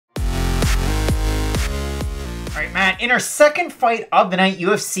right, Matt, in our second fight of the night,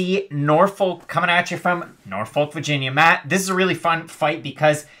 UFC Norfolk coming at you from Norfolk, Virginia. Matt, this is a really fun fight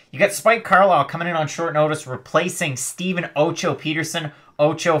because you got Spike Carlyle coming in on short notice, replacing Steven Ocho Peterson.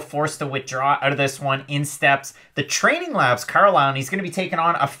 Ocho forced to withdraw out of this one in steps the Training Labs Carlyle, and he's going to be taking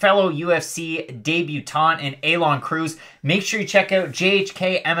on a fellow UFC debutant in Aalon Cruz. Make sure you check out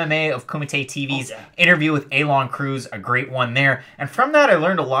JHKMMA of Kumite TV's interview with Aalon Cruz, a great one there. And from that, I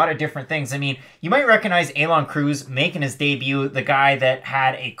learned a lot of different things. I mean, you might recognize Aalon Cruz making his debut, the guy that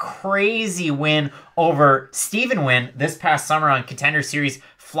had a crazy win over Steven Nguyen this past summer on Contender Series,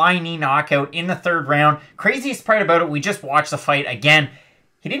 flying knee knockout in the third round. Craziest part about it, we just watched the fight again.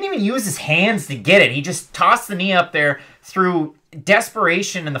 He didn't even use his hands to get it. He just tossed the knee up there through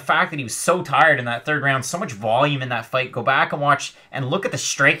desperation and the fact that he was so tired in that third round. So much volume in that fight. Go back and watch and look at the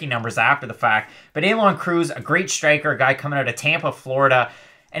striking numbers after the fact. But Aalon Cruz, a great striker, a guy coming out of Tampa, Florida.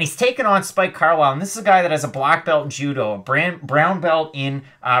 And he's taken on Spike Carlyle. And this is a guy that has a black belt in judo, a brown belt in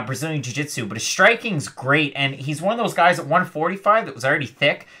Brazilian Jiu-Jitsu. But his striking's great. And he's one of those guys at 145 that was already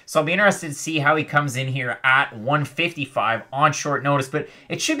thick. So I'll be interested to see how he comes in here at 155 on short notice. But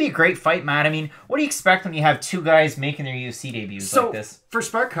it should be a great fight, Matt. I mean, what do you expect when you have two guys making their UFC debuts like this? For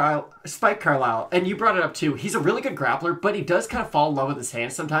Spike Carlyle, and you brought it up too, he's a really good grappler, but he does kind of fall in love with his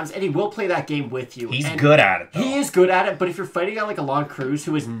hands sometimes, and he will play that game with you. He's good at it, though. He is good at it, but if you're fighting a guy like Aalon Cruz,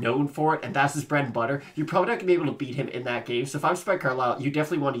 who is known for it, and that's his bread and butter, you're probably not going to be able to beat him in that game. So if I'm Spike Carlyle, you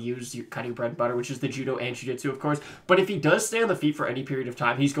definitely want to use your kind of bread and butter, which is the judo and jiu-jitsu, of course. But if he does stay on the feet for any period of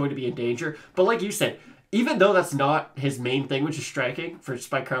time, he's going to be in danger. But like you said, even though that's not his main thing, which is striking for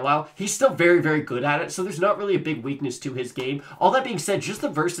Spike Carlyle, he's still very, very good at it, so there's not really a big weakness to his game. All that being said, just the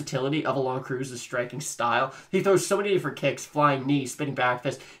versatility of Aalon Cruz's striking style. He throws so many different kicks, flying knee, spinning back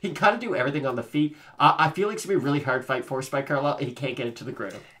fist. He can kind of do everything on the feet. I feel like it's going to be a really hard fight for Spike Carlyle, and he can't get it to the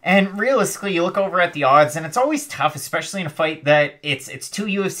griddle. And realistically, you look over at the odds, and it's always tough, especially in a fight that it's two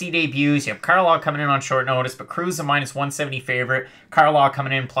UFC debuts. You have Carlyle coming in on short notice, but Cruz a -170 favorite. Carlyle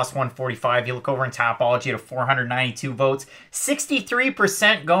coming in +145. You look over in Tapology at 492 votes.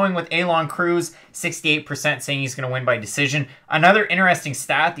 63% going with Aalon Cruz. 68% saying he's going to win by decision. Another interesting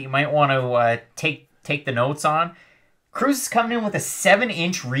stat that you might want to take the notes on. Cruz is coming in with a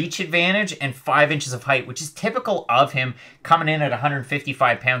 7-inch reach advantage and 5 inches of height, which is typical of him coming in at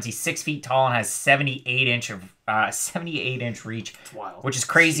 155 pounds. He's 6 feet tall and has 78-inch reach, which is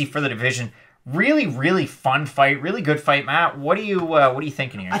crazy for the division. Really, really fun fight. Really good fight, Matt. What are you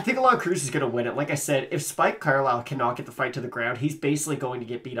thinking here? I think Aalon Cruz is going to win it. Like I said, if Spike Carlyle cannot get the fight to the ground, he's basically going to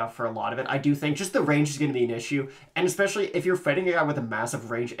get beat up for a lot of it. I do think just the range is going to be an issue, and especially if you're fighting a guy with a massive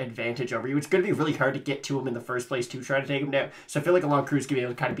range advantage over you, it's going to be really hard to get to him in the first place to try to take him down. So I feel like Aalon Cruz is going to be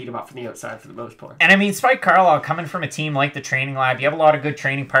able to kind of beat him up from the outside for the most part. And I mean, Spike Carlyle coming from a team like the Training Lab, you have a lot of good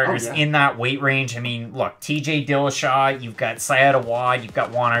training partners in that weight range. I mean, look, TJ Dillashaw, you've got Syed Awad, you've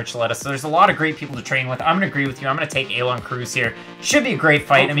got Juan Archuleta, so there's a lot of great people to train with. I'm going to agree with you. I'm going to take Aalon Cruz here. Should be a great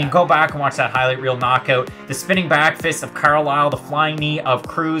fight. I mean, go back and watch that highlight reel knockout. The spinning back fist of Carlyle, the flying knee of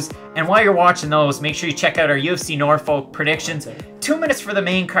Cruz. And while you're watching those, make sure you check out our UFC Norfolk predictions. 2 minutes for the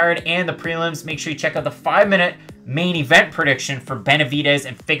main card and the prelims. Make sure you check out the 5-minute main event prediction for Benavidez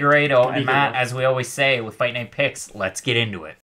and Figueiredo. And Matt, as we always say with Fight Night Picks, let's get into it.